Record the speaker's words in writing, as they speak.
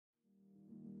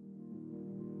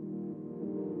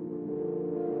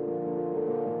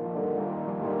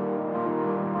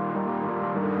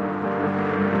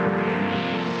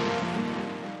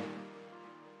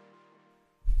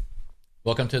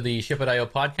Welcome to the Ship.io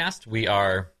podcast. We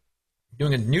are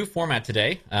doing a new format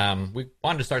today. We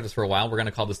wanted to start this for a while. We're going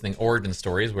to call this thing Origin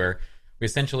Stories, where we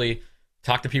essentially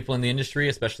talk to people in the industry,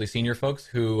 especially senior folks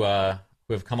who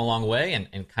have come a long way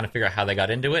and kind of figure out how they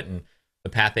got into it and the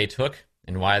path they took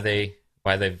and why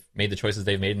they've made the choices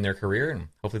they've made in their career. And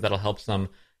hopefully that'll help some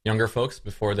younger folks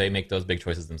before they make those big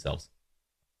choices themselves.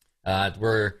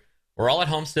 We're all at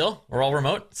home still. We're all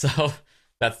remote. So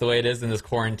that's the way it is in this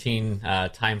quarantine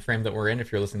time frame that we're in,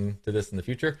 if you're listening to this in the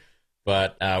future.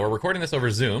 But we're recording this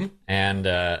over Zoom, and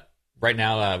right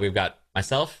now we've got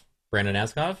myself, Brandon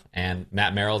Askov, and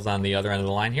Matt Merrill's on the other end of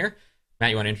the line here. Matt,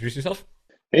 you want to introduce yourself?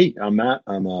 Hey, I'm Matt.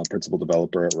 I'm a principal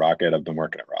developer at Rocket. I've been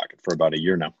working at Rocket for about a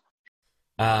year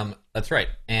now. That's right.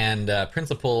 And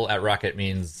principal at Rocket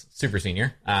means super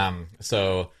senior.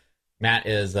 So Matt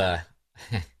is...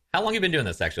 How long have you been doing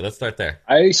this, actually? Let's start there.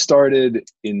 I started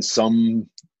in some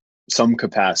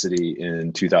capacity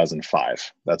in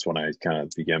 2005. That's when I kind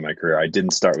of began my career. I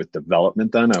didn't start with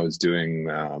development then. I was doing,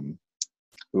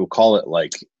 we'll call it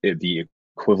like the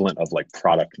equivalent of like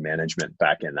product management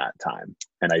back in that time.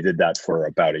 And I did that for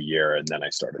about a year, and then I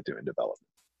started doing development.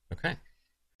 Okay.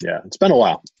 Yeah, it's been a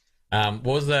while. What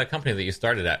was the company that you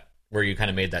started at where you kind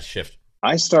of made that shift?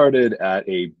 I started at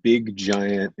a big,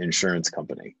 giant insurance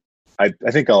company.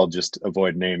 I think I'll just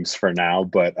avoid names for now,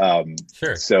 but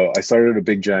sure. So I started a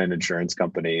big giant insurance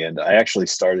company, and I actually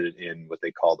started in what they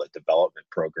called a development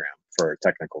program for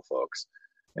technical folks.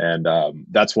 And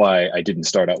that's why I didn't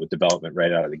start out with development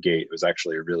right out of the gate. It was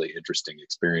actually a really interesting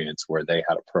experience where they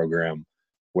had a program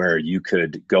where you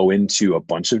could go into a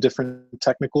bunch of different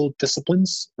technical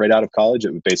disciplines right out of college.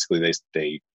 It was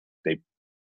basically they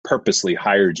purposely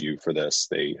hired you for this.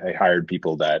 They hired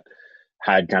people that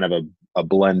had kind of a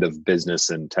blend of business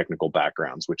and technical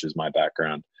backgrounds, which is my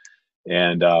background.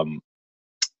 And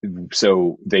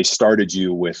so they started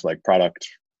you with like product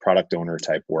owner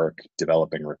type work,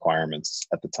 developing requirements.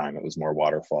 At the time, it was more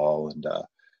waterfall. And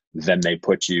then they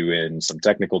put you in some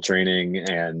technical training,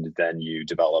 and then you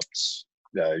developed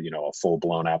a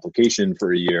full-blown application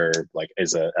for a year, like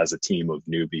as a team of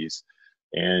newbies.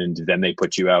 And then they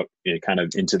put you out kind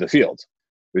of into the field.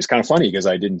 It was kind of funny because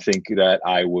I didn't think that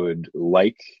I would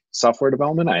like software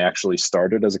development. I actually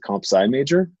started as a comp sci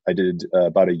major. I did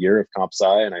about a year of comp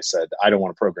sci, and I said, I don't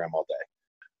want to program all day.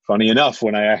 Funny enough,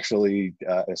 when I actually,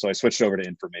 so I switched over to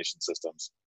information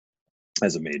systems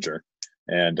as a major,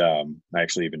 and I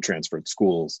actually even transferred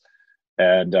schools.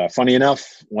 And funny enough,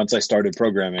 once I started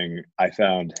programming, I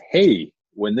found, hey,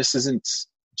 when this isn't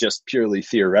just purely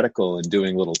theoretical and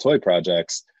doing little toy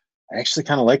projects, I actually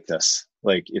kind of like this.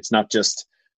 Like, it's not just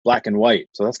black and white.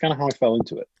 So that's kind of how I fell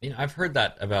into it. I've heard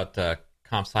that about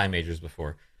comp sci majors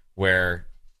before, where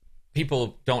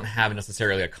people don't have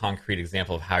necessarily a concrete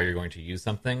example of how you're going to use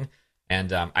something.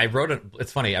 And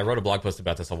it's funny, I wrote a blog post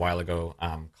about this a while ago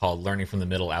called Learning from the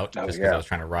Middle Out, just because I was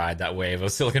trying to ride that wave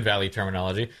of Silicon Valley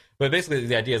terminology. But basically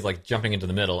the idea is like jumping into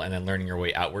the middle and then learning your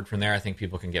way outward from there. I think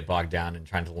people can get bogged down in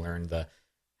trying to learn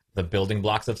the building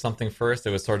blocks of something first. It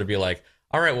would sort of be like,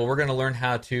 all right, well, we're going to learn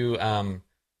how to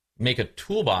make a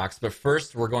toolbox, but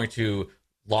first we're going to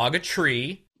log a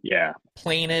tree,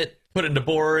 plane it, put it into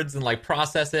boards, and like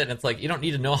process it. And it's like, you don't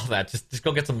need to know all that. Just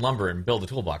go get some lumber and build a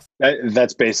toolbox.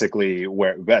 That's basically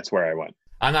where I went.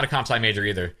 I'm not a comp sci major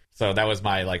either, so that was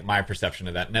my perception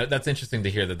of that. Now, that's interesting to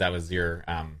hear that was your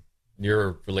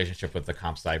relationship with the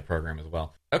comp sci program as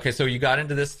well. Okay, so you got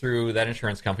into this through that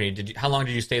insurance company. How long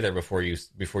did you stay there before you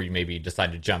maybe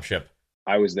decided to jump ship?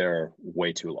 I was there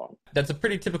way too long. That's a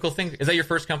pretty typical thing. Is that your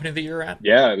first company that you were at?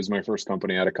 Yeah, it was my first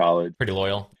company out of college. Pretty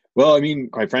loyal. Well, I mean,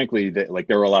 quite frankly, there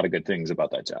were a lot of good things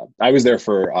about that job. I was there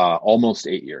for almost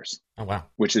 8 years. Oh, wow.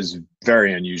 Which is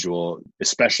very unusual,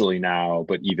 especially now,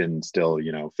 but even still,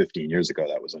 15 years ago,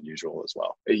 that was unusual as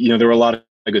well. There were a lot of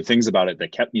good things about it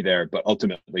that kept me there, but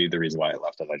ultimately the reason why I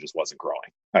left is I just wasn't growing.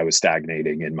 I was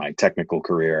stagnating in my technical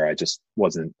career. I just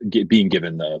wasn't being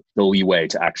given the leeway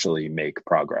to actually make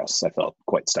progress. I felt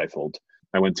quite stifled.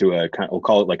 I went to we'll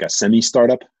call it like a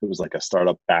semi-startup. It was like a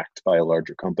startup backed by a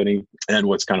larger company. And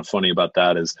what's kind of funny about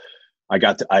that is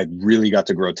I really got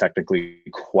to grow technically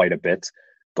quite a bit.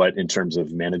 But in terms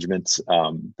of management,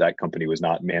 that company was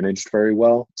not managed very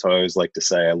well. So I always like to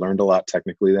say I learned a lot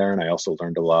technically there. And I also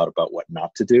learned a lot about what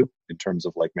not to do in terms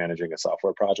of like managing a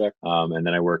software project. And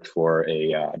then I worked for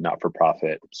a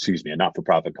not-for-profit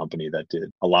company that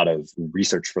did a lot of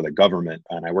research for the government.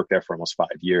 And I worked there for almost 5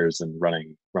 years and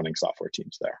running software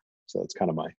teams there. So that's kind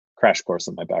of my crash course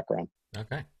in my background.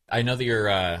 Okay. I know that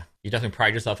you definitely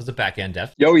pride yourself as a back-end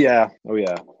dev. Oh yeah. Oh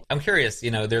yeah. I'm curious,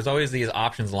 there's always these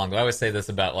options along the way. I always say this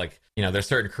about there's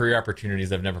certain career opportunities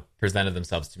that have never presented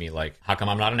themselves to me. Like, how come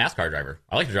I'm not a NASCAR driver?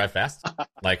 I like to drive fast.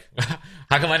 Like,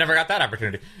 how come I never got that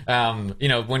opportunity?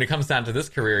 When it comes down to this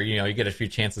career, you get a few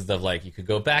chances of like, you could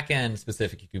go back-end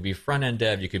specific, you could be front-end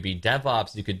dev, you could be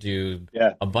DevOps, you could do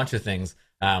a bunch of things.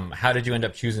 How did you end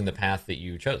up choosing the path that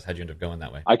you chose? How'd you end up going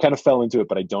that way? I kind of fell into it,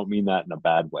 but I don't mean that in a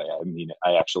bad way. I mean,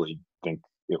 I actually think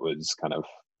it was kind of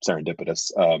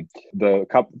serendipitous. The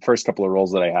first couple of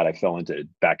roles that I had, I fell into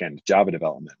back-end Java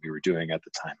development. We were doing at the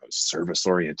time, it was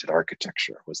service-oriented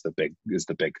architecture is the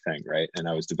big thing, right? And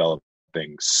I was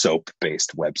developing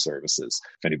SOAP-based web services.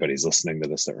 If anybody's listening to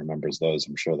this that remembers those,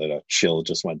 I'm sure that a chill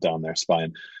just went down their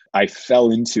spine. I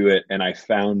fell into it and I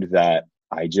found that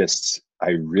I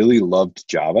really loved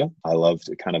Java. I loved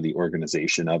kind of the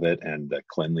organization of it and the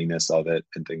cleanliness of it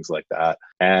and things like that.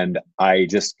 And I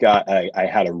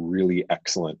had a really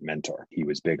excellent mentor. He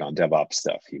was big on DevOps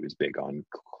stuff. He was big on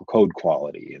code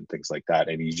quality and things like that.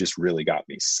 And he just really got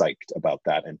me psyched about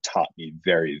that and taught me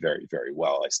very, very, very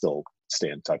well. I still stay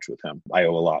in touch with him. I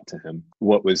owe a lot to him.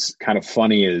 What was kind of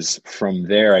funny is from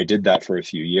there, I did that for a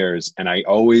few years and I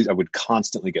would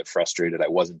constantly get frustrated. I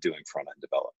wasn't doing front-end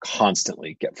development,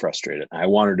 constantly get frustrated. I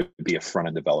wanted to be a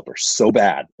front-end developer so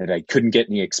bad that I couldn't get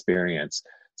any experience.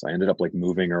 So I ended up like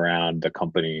moving around the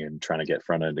company and trying to get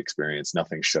front-end experience.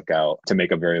 Nothing shook out. To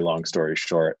make a very long story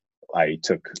short, I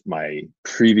took my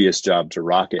previous job to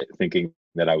Rocket thinking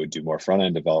that I would do more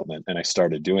front-end development and I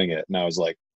started doing it. And I was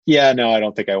like, yeah, no, I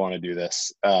don't think I want to do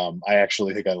this. I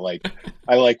actually think I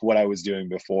like what I was doing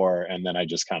before. And then I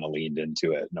just kind of leaned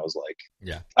into it and I was like,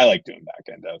 yeah, I like doing back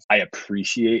end dev. I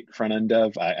appreciate front end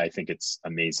dev. I think it's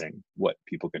amazing what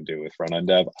people can do with front end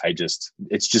dev.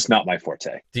 It's just not my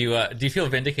forte. Do you feel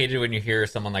vindicated when you hear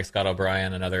someone like Scott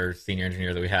O'Brien, another senior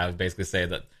engineer that we have, basically say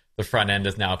that the front end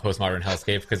is now a postmodern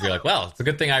hellscape because you're like, well, it's a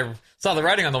good thing I saw the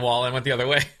writing on the wall and went the other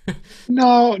way.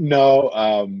 No,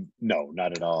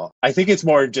 not at all. I think it's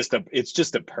more just a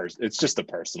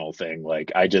personal thing.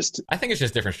 Like I think it's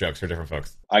just different strokes for different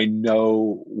folks. I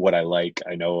know what I like.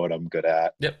 I know what I'm good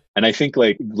at. Yep. And I think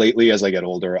like lately as I get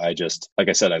older, like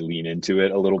I said, I lean into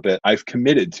it a little bit. I've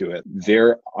committed to it.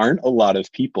 There aren't a lot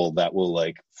of people that will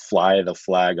like fly the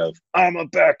flag of I'm a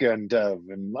back-end dev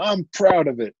and I'm proud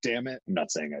of it, damn it. I'm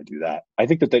not saying I do that. I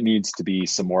think that needs to be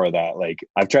some more of that. Like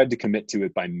I've tried to commit to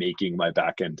it by making my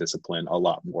back-end discipline a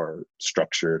lot more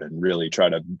structured and really try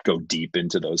to go deep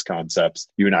into those concepts.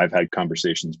 You and I have had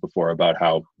conversations before about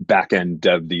how back-end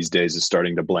dev these days is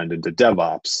starting to blend into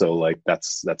DevOps. So like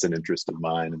that's an interest of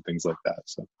mine and things like that.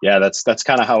 So yeah, that's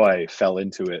kind of how I fell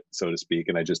into it, so to speak,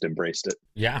 and I just embraced it.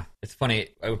 Yeah, it's funny.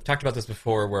 I've talked about this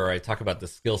before where I talk about the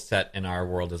skill set in our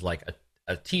world is like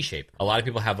a T-shape. A lot of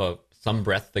people have some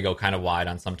breadth. They go kind of wide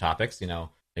on some topics,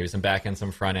 maybe some back end,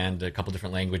 some front end, a couple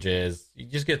different languages. You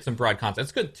just get some broad concepts.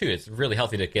 It's good too. It's really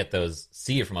healthy to get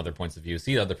see it from other points of view,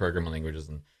 see other programming languages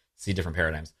and see different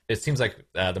paradigms. It seems like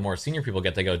the more senior people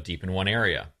get, they go deep in one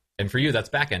area. And for you, that's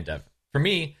back end dev. For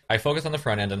me, I focus on the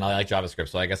front end and I like JavaScript.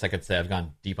 So I guess I could say I've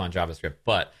gone deep on JavaScript.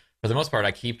 But for the most part,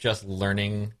 I keep just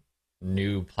learning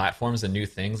new platforms and new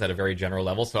things at a very general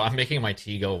level. So I'm making my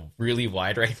T go really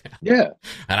wide right now. Yeah.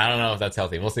 And I don't know if that's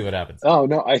healthy. We'll see what happens. Oh,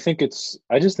 no, I just think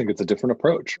it's a different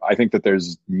approach. I think that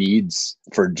there's needs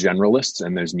for generalists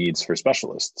and there's needs for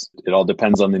specialists. It all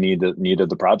depends on the need of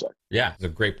the project. Yeah, it's a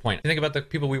great point. Think about the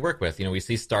people we work with. We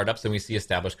see startups and we see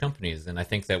established companies. And I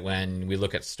think that when we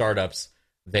look at startups,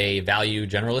 they value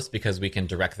generalists because we can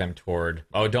direct them toward,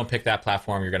 don't pick that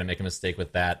platform. You're going to make a mistake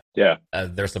with that. Yeah.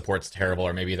 Their support's terrible,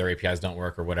 or maybe their APIs don't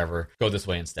work or whatever. Go this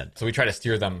way instead. So we try to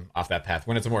steer them off that path.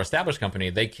 When it's a more established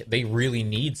company, they really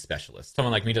need specialists.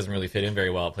 Someone like me doesn't really fit in very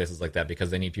well at places like that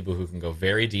because they need people who can go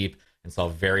very deep and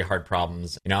solve very hard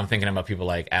problems. I'm thinking about people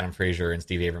like Adam Frazier and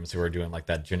Steve Abrams who are doing like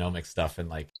that genomic stuff, and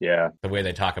like the way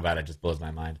they talk about it just blows my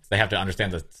mind. They have to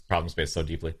understand the problem space so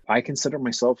deeply. I consider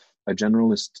myself a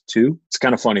generalist too. It's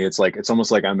kind of funny. It's almost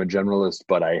like I'm a generalist,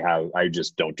 but I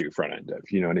just don't do front end dev.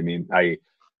 You know what I mean?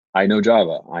 I know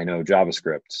Java, I know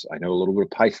JavaScript, I know a little bit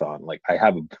of Python. Like I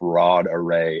have a broad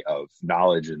array of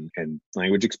knowledge and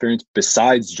language experience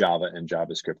besides Java and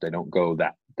JavaScript. I don't go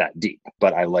that deep,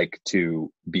 but I like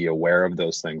to be aware of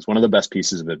those things. One of the best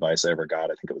pieces of advice I ever got,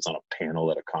 I think it was on a panel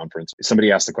at a conference.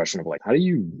 Somebody asked the question of like, how do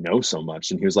you know so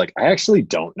much? And he was like, I actually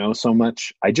don't know so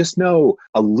much. I just know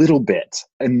a little bit,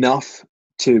 enough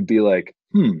to be like,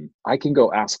 I can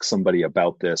go ask somebody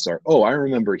about this, or, I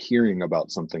remember hearing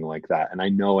about something like that. And I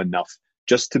know enough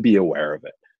just to be aware of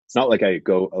it. It's not like I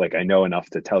go, like I know enough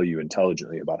to tell you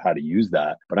intelligently about how to use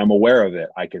that, but I'm aware of it.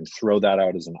 I can throw that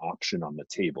out as an option on the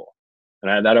table.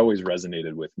 That always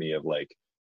resonated with me of like,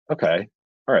 okay,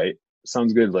 all right,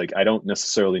 sounds good. Like I don't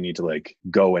necessarily need to like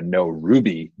go and know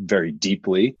Ruby very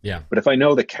deeply. Yeah. But if I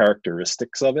know the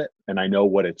characteristics of it and I know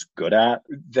what it's good at,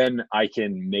 then I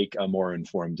can make a more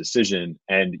informed decision.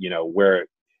 And where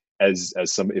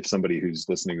if somebody who's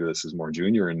listening to this is more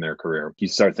junior in their career, you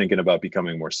start thinking about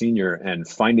becoming more senior and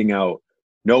finding out,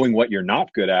 knowing what you're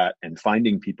not good at and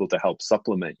finding people to help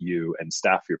supplement you and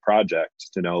staff your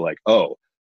project to know like, oh,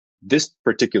 this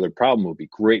particular problem will be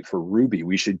great for Ruby.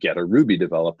 We should get a Ruby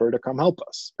developer to come help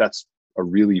us. That's a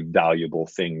really valuable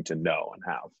thing to know and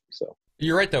have. So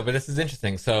you're right though, but this is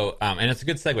interesting. So, and it's a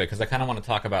good segue because I kind of want to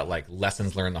talk about like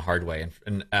lessons learned the hard way.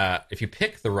 And if you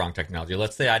pick the wrong technology,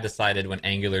 let's say I decided when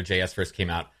AngularJS first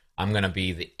came out, I'm going to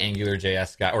be the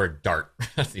AngularJS guy, or Dart.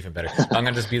 That's even better. I'm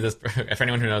going to just be this. For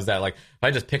anyone who knows that, like if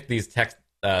I just pick these tech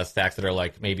stacks that are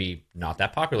like maybe not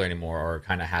that popular anymore or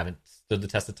kind of haven't stood the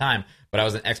test of time, but I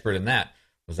was an expert in that,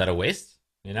 was that a waste?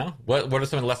 What are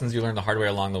some of the lessons you learned the hard way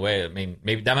along the way? I mean,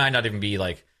 maybe that might not even be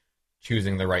like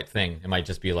choosing the right thing. It might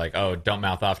just be like, oh, don't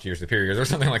mouth off to your superiors or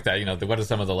something like that. What are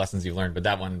some of the lessons you've learned? But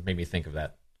that one made me think of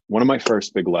that. One of my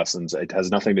first big lessons, it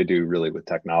has nothing to do really with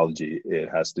technology. It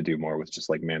has to do more with just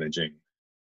like managing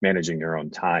your own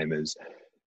time, is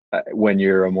when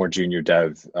you're a more junior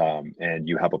dev and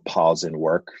you have a pause in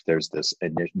work, there's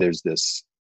this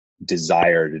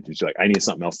desire to do like, I need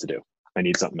something else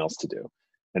to do.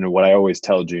 And what I always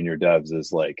tell junior devs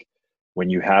is like, when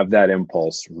you have that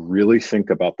impulse, really think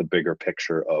about the bigger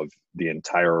picture of the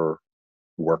entire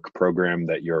work program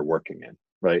that you're working in,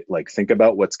 right? Like think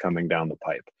about what's coming down the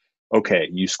pipe. Okay,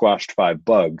 you squashed 5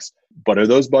 bugs, but are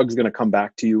those bugs going to come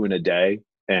back to you in a day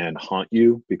and haunt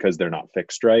you because they're not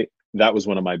fixed right? That was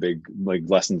one of my big like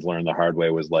lessons learned the hard way,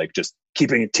 was like just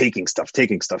taking stuff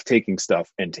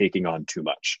and taking on too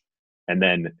much. And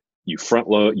then you front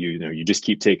load, you just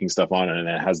keep taking stuff on, and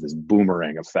it has this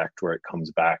boomerang effect where it comes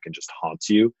back and just haunts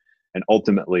you. And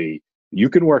ultimately you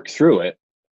can work through it,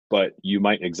 but you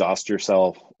might exhaust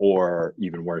yourself, or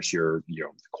even worse, the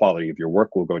quality of your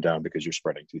work will go down because you're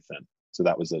spreading too thin. So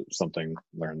that was something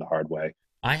learned the hard way.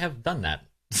 I have done that.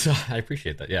 So I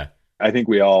appreciate that. Yeah. I think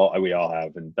we all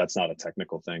have, and that's not a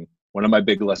technical thing. One of my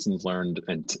big lessons learned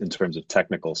in terms of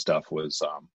technical stuff was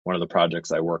one of the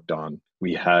projects I worked on.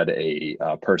 We had a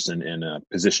person in a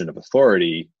position of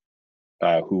authority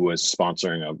who was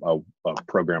sponsoring a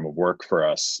program of work for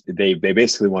us. They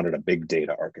basically wanted a big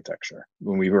data architecture.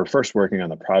 When we were first working on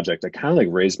the project, I kind of like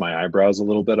raised my eyebrows a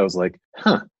little bit. I was like,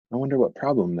 I wonder what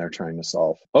problem they're trying to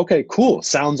solve. Okay, cool.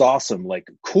 Sounds awesome. Like,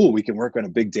 cool. We can work on a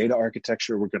big data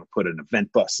architecture. We're going to put an event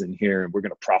bus in here and we're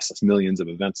going to process millions of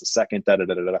events a second.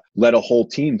 Led a whole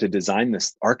team to design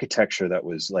this architecture that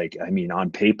was like, I mean, on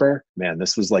paper, man,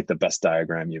 this was like the best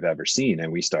diagram you've ever seen.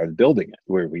 And we started building it,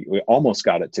 where we almost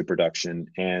got it to production.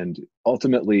 And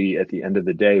ultimately, at the end of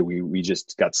the day, we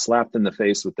just got slapped in the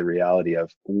face with the reality of,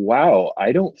 wow,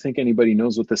 I don't think anybody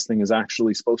knows what this thing is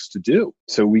actually supposed to do.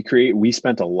 So we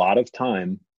spent a lot of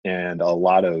time and a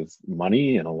lot of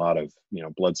money and a lot of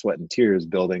blood, sweat, and tears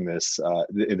building this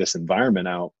environment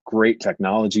out. Great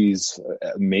technologies,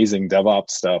 amazing DevOps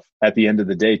stuff. At the end of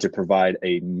the day, to provide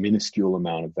a minuscule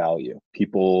amount of value,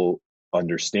 people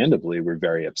understandably were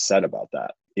very upset about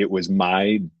that. It was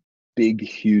my big,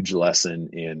 huge lesson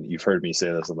in, you've heard me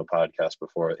say this on the podcast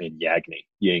before, in Yagni,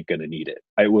 you ain't gonna need it.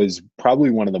 It was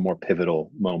probably one of the more pivotal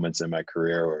moments in my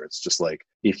career where it's just like,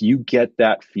 if you get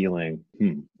that feeling,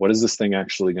 what is this thing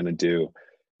actually gonna do?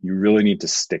 You really need to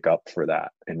stick up for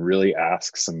that and really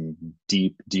ask some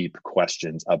deep, deep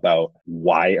questions about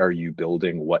why are you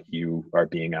building what you are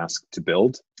being asked to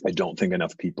build. I don't think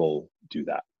enough people do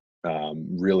that.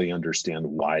 Really understand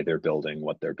why they're building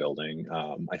what they're building.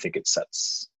 I think it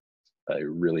sets a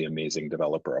really amazing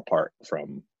developer apart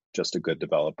from just a good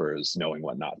developer, is knowing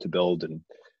what not to build. And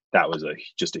that was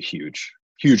just a huge,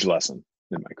 huge lesson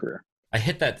in my career. I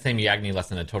hit that same Yagni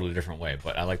lesson a totally different way,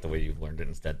 but I like the way you learned it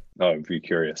instead. Oh, I'd be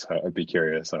curious.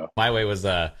 My way was,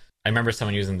 I remember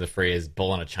someone using the phrase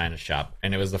bull in a china shop.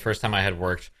 And it was the first time I had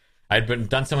worked. I'd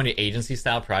done so many agency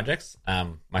style projects.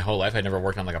 My whole life, I'd never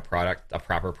worked on like a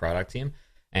proper product team.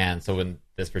 And so in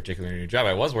this particular new job,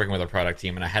 I was working with a product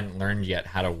team, and I hadn't learned yet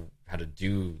how to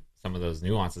do some of those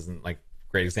nuances. And like,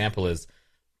 great example is,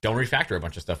 don't refactor a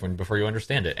bunch of stuff before you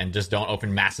understand it, and just don't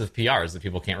open massive PRs that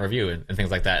people can't review and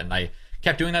things like that. And I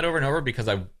kept doing that over and over because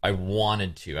I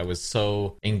wanted to. I was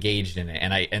so engaged in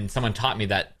it. And someone taught me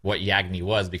that what Yagni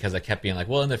was, because I kept being like,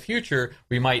 well, in the future,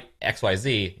 we might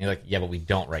XYZ. And you're like, yeah, but we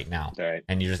don't right now. Right.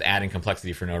 And you're just adding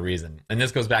complexity for no reason. And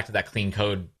this goes back to that clean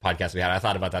code podcast we had. I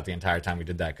thought about that the entire time we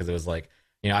did that, because it was like,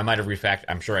 I might have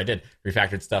I'm sure I did,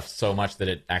 refactored stuff so much that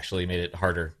it actually made it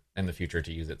harder in the future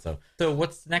to use it. So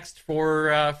what's next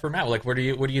for Matt? Like, what are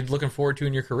you looking forward to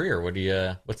in your career?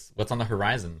 What's on the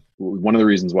horizon? One of the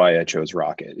reasons why I chose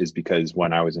Rocket is because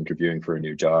when I was interviewing for a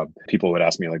new job, people would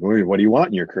ask me like, what do you want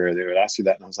in your career? They would ask you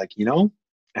that. And I was like,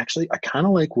 actually, I kind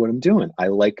of like what I'm doing. I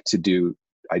like to do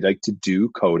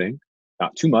coding,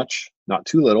 not too much, not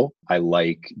too little. I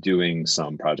like doing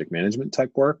some project management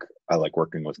type work. I like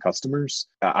working with customers.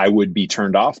 I would be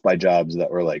turned off by jobs that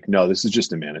were like, no, this is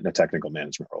just a technical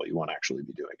management role. You won't actually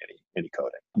be doing any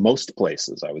coding. Most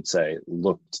places, I would say,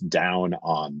 looked down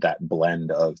on that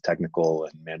blend of technical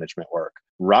and management work.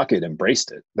 Rocket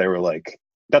embraced it. They were like,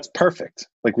 that's perfect.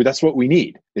 Like, that's what we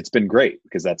need. It's been great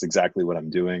because that's exactly what I'm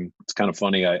doing. It's kind of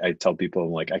funny. I tell people,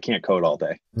 I'm like, I can't code all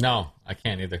day. No, I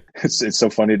can't either. It's so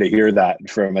funny to hear that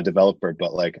from a developer,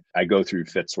 but like, I go through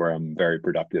fits where I'm very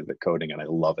productive at coding and I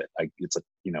love it. It's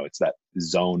that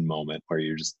zone moment where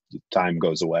time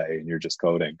goes away and you're just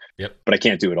coding. Yep. But I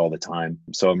can't do it all the time.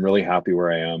 So I'm really happy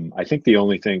where I am. I think the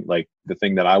only thing, like the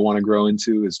thing that I want to grow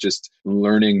into, is just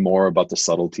learning more about the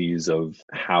subtleties of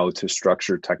how to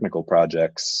structure technical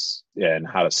projects and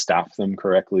how to staff them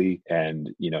correctly, and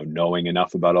knowing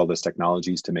enough about all those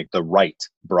technologies to make the right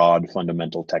broad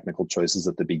fundamental technical choices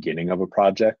at the beginning of a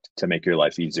project to make your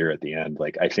life easier at the end.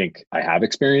 Like, I think I have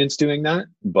experience doing that,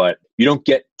 but you don't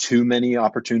get too many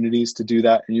opportunities to do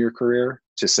that in your career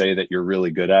to say that you're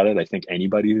really good at it. I think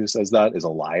anybody who says that is a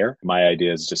liar. My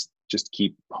idea is just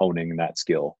keep honing that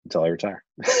skill until I retire.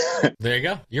 There you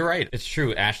go. You're right. It's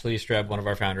true. Ashley Streb, one of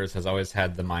our founders, has always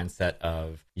had the mindset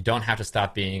of you don't have to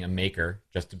stop being a maker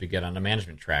just to get on a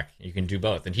management track. You can do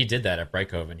both. And he did that at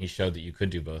Brightcove, and he showed that you could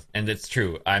do both. And it's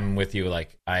true. I'm with you.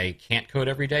 Like, I can't code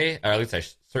every day, or at least I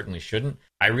certainly shouldn't.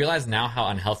 I realize now how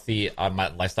unhealthy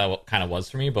my lifestyle kind of was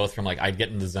for me, both from like, I'd get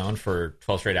in the zone for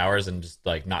 12 straight hours and just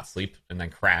like not sleep and then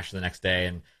crash the next day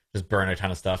and just burn a ton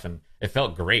of stuff. And it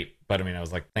felt great. But I mean, I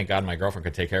was like, thank God my girlfriend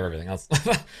could take care of everything else,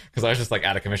 because I was just like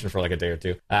out of commission for like a day or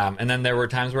two. And then there were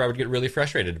times where I would get really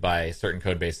frustrated by certain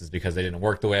code bases because they didn't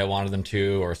work the way I wanted them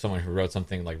to, or someone who wrote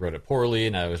something like wrote it poorly,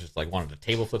 and I was just like wanted to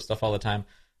table flip stuff all the time.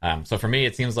 So for me,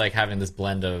 it seems like having this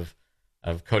blend of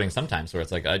coding sometimes where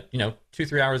it's like,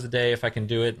 2-3 hours a day if I can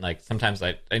do it. Like sometimes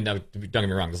I know, don't get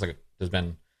me wrong, there's been,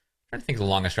 I'm trying to think of the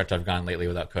longest stretch I've gone lately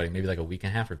without coding, maybe like a week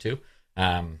and a half or two,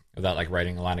 without like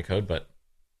writing a line of code. But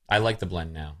I like the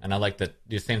blend now, and I like the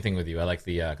same thing with you. I like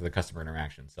the customer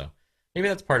interaction. So maybe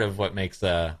that's part of what makes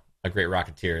a great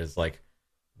Rocketeer, is like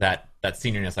that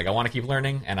seniorness. Like, I want to keep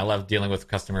learning, and I love dealing with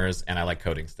customers, and I like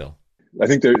coding still. I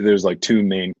think there's like two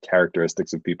main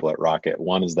characteristics of people at Rocket.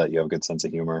 One is that you have a good sense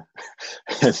of humor,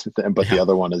 but the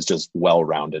other one is just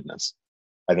well-roundedness.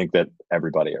 I think that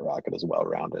everybody at Rocket is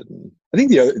well-rounded. And I think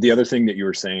the other thing that you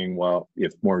were saying, well,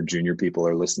 if more junior people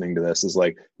are listening to this, is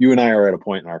like, you and I are at a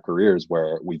point in our careers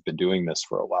where we've been doing this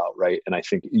for a while, right? And I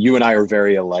think you and I are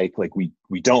very alike. Like, we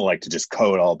don't like to just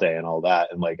code all day and all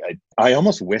that. And like, I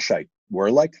almost wish I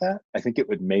were like that. I think it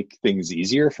would make things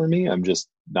easier for me. I'm just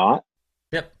not.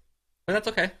 Yep. But that's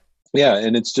okay. Yeah,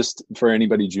 and it's just, for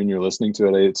anybody junior listening to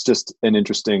it, it's just an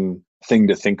interesting thing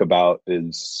to think about,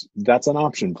 is that's an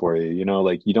option for you.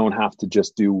 Like, you don't have to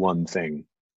just do one thing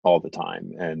all the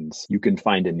time, and you can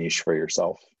find a niche for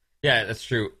yourself. Yeah, that's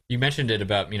true. You mentioned it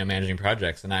about, managing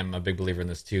projects, and I'm a big believer in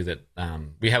this too, that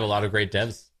we have a lot of great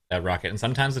devs at Rocket, and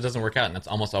sometimes it doesn't work out, and that's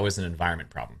almost always an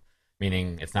environment problem,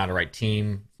 meaning it's not a right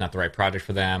team, it's not the right project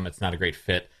for them, it's not a great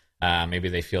fit. Maybe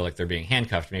they feel like they're being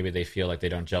handcuffed. Maybe they feel like they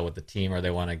don't gel with the team, or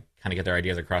they want to kind of get their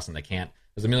ideas across and they can't.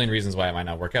 There's a million reasons why it might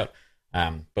not work out.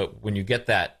 But when you get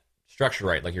that structure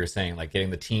right, like you were saying, like getting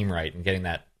the team right and getting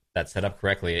that set up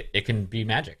correctly, it can be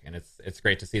magic. And it's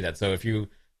great to see that. So if you,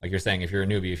 like you're saying, if you're a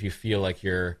newbie, if you feel like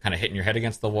you're kind of hitting your head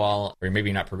against the wall, or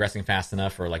maybe you're not progressing fast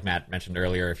enough, or like Matt mentioned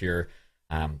earlier, if you're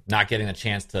not getting a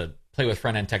chance to play with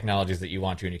front-end technologies that you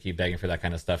want to, and you keep begging for that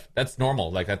kind of stuff, that's normal.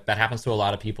 Like that happens to a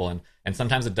lot of people. And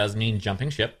sometimes it does mean jumping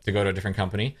ship to go to a different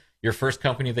company. Your first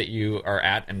company that you are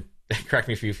at, and correct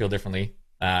me if you feel differently,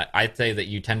 I'd say that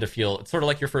you tend to feel, it's sort of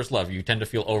like your first love. You tend to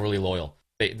feel overly loyal.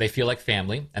 They feel like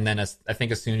family. And then I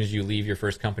think as soon as you leave your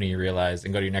first company, you realize,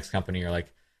 and go to your next company, you're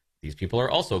like, these people are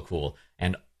also cool.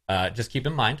 And just keep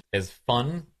in mind, as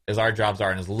fun as our jobs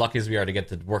are, and as lucky as we are to get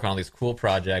to work on all these cool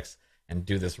projects and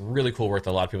do this really cool work that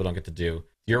a lot of people don't get to do,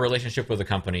 your relationship with the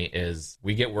company is,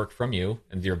 we get work from you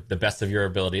and the best of your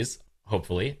abilities,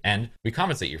 hopefully, and we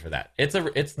compensate you for that.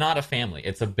 It's not a family,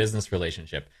 it's a business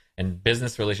relationship, and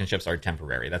business relationships are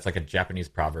temporary. That's like a Japanese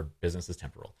proverb, business is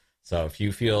temporal. So if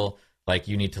you feel like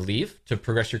you need to leave to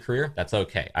progress your career, that's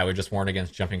okay. I would just warn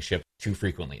against jumping ship too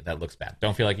frequently. That looks bad.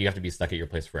 Don't feel like you have to be stuck at your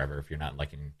place forever if you're not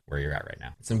liking where you're at right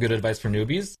now. Some good advice for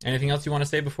newbies. Anything else you want to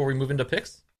say before we move into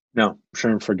picks? No, I'm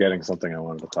sure I'm forgetting something I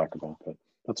wanted to talk about, but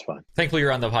that's fine. Thankfully,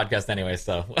 you're on the podcast anyway,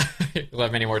 so we'll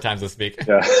have many more times to speak.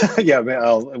 Yeah, yeah.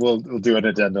 We'll do an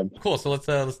addendum. Cool. So let's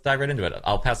dive right into it.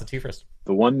 I'll pass it to you first.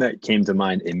 The one that came to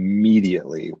mind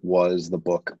immediately was the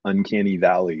book Uncanny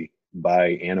Valley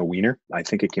by Anna Wiener. I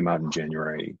think it came out in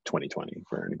January 2020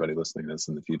 for anybody listening to this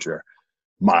in the future.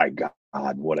 My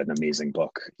God, what an amazing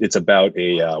book. It's about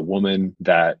a woman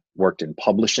that worked in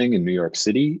publishing in New York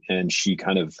City, and she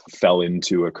kind of fell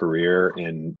into a career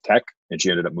in tech, and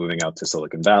she ended up moving out to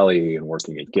Silicon Valley and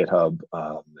working at GitHub.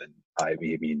 And I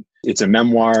mean, it's a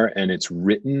memoir, and it's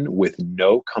written with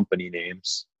no company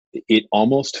names. It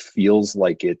almost feels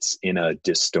like it's in a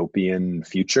dystopian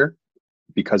future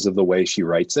because of the way she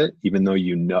writes it, even though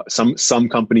some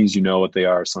companies, you know what they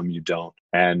are, some you don't.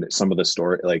 And some of the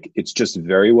story, like, it's just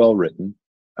very well written.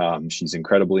 She's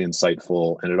incredibly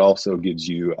insightful, and it also gives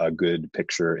you a good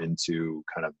picture into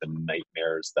kind of the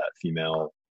nightmares that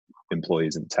female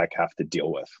employees in tech have to deal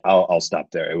with. I'll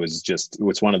stop there.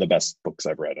 It's one of the best books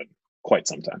I've read in quite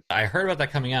some time. I heard about that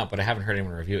coming out, but I haven't heard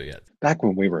anyone review it yet. Back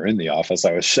when we were in the office,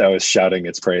 I was shouting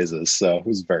its praises, so it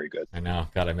was very good. I know.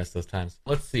 God, I miss those times.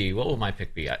 Let's see. What will my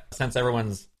pick be? Since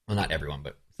everyone's, well, not everyone,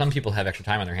 but some people have extra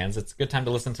time on their hands, it's a good time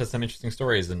to listen to some interesting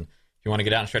stories. And if you want to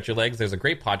get out and stretch your legs, there's a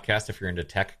great podcast if you're into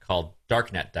tech called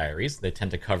Darknet Diaries. They tend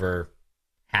to cover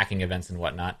hacking events and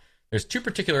whatnot. There's 2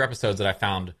 particular episodes that I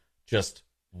found just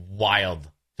wild,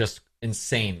 just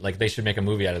insane. Like, they should make a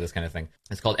movie out of this kind of thing.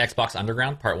 It's called Xbox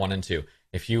Underground Part 1 and 2.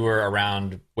 If you were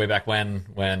around way back when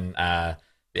the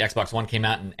Xbox One came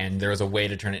out and there was a way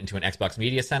to turn it into an Xbox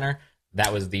Media Center,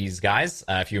 that was these guys.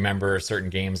 If you remember certain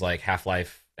games like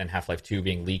Half-Life and Half-Life 2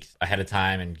 being leaked ahead of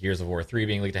time and Gears of War 3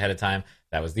 being leaked ahead of time,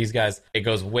 that was these guys. It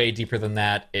goes way deeper than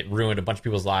that. It ruined a bunch of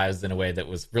people's lives in a way that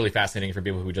was really fascinating for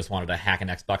people who just wanted to hack an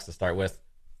Xbox to start with.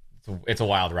 It's a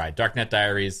wild ride. Darknet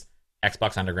Diaries,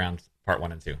 Xbox Underground Part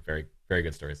 1 and 2. Very, very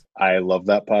good stories. I love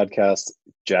that podcast.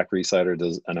 Jack Rhysider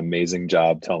does an amazing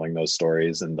job telling those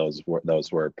stories, and those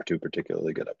were 2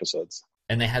 particularly good episodes.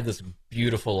 And they had this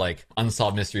beautiful, like,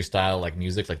 unsolved mystery style, like,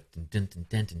 music, like dun, dun,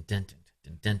 dun, dun, dun,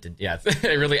 dun, dun, dun. Yeah,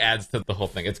 it really adds to the whole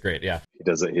thing. It's great. Yeah, he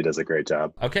does a great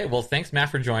job. Okay, well, thanks, Matt,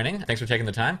 for joining. Thanks for taking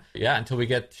the time. Yeah, until we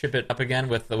ship it up again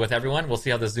with everyone, we'll see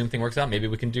how this Zoom thing works out. Maybe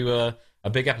we can do a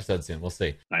big episode soon. We'll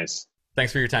see. Nice.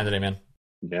 Thanks for your time today, man.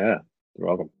 Yeah, you're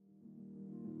welcome.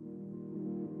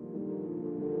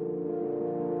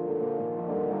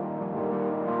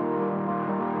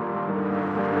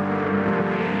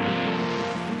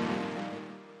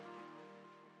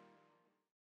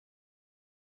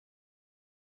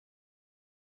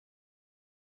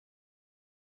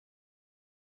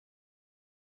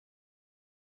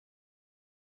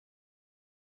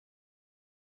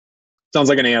 Sounds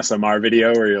like an ASMR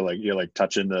video where you're like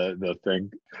touching the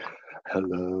thing.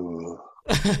 Hello.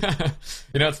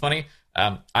 You know, it's funny.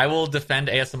 I will defend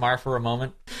ASMR for a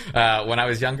moment. When I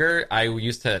was younger, I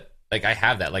used to, like, I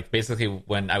have that. Like, basically,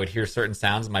 when I would hear certain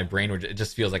sounds, my brain it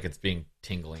just feels like it's being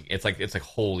tingling. It's like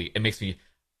holy. It makes me.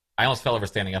 I almost fell over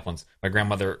standing up once. My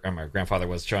grandfather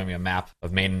was showing me a map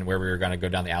of Maine where we were going to go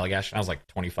down the Allagash. And I was like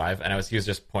 25, and he was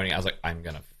just pointing. I was like, I'm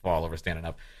gonna fall over standing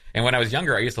up. And when I was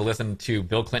younger, I used to listen to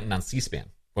Bill Clinton on C-SPAN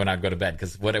when I'd go to bed,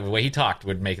 because the way he talked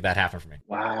would make that happen for me.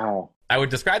 Wow. I would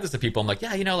describe this to people. I'm like,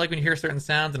 yeah, you know, like when you hear certain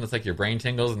sounds and it's like your brain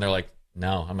tingles, and they're like,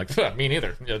 no. I'm like, me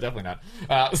neither. Yeah, definitely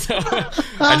not. So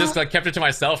I just kept it to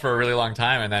myself for a really long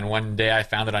time. And then one day I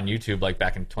found it on YouTube, like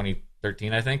back in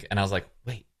 2013, I think. And I was like,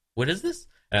 wait, what is this?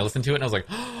 And I listened to it and I was like,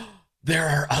 oh, there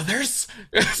are others?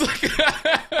 It's like,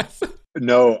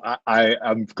 no,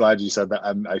 I'm glad you said that.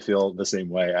 I feel the same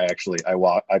way. I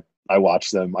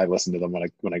watch them. I listen to them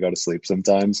when I go to sleep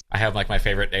sometimes. I have like my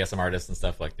favorite ASMR artists and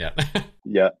stuff like that.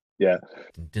 Yeah.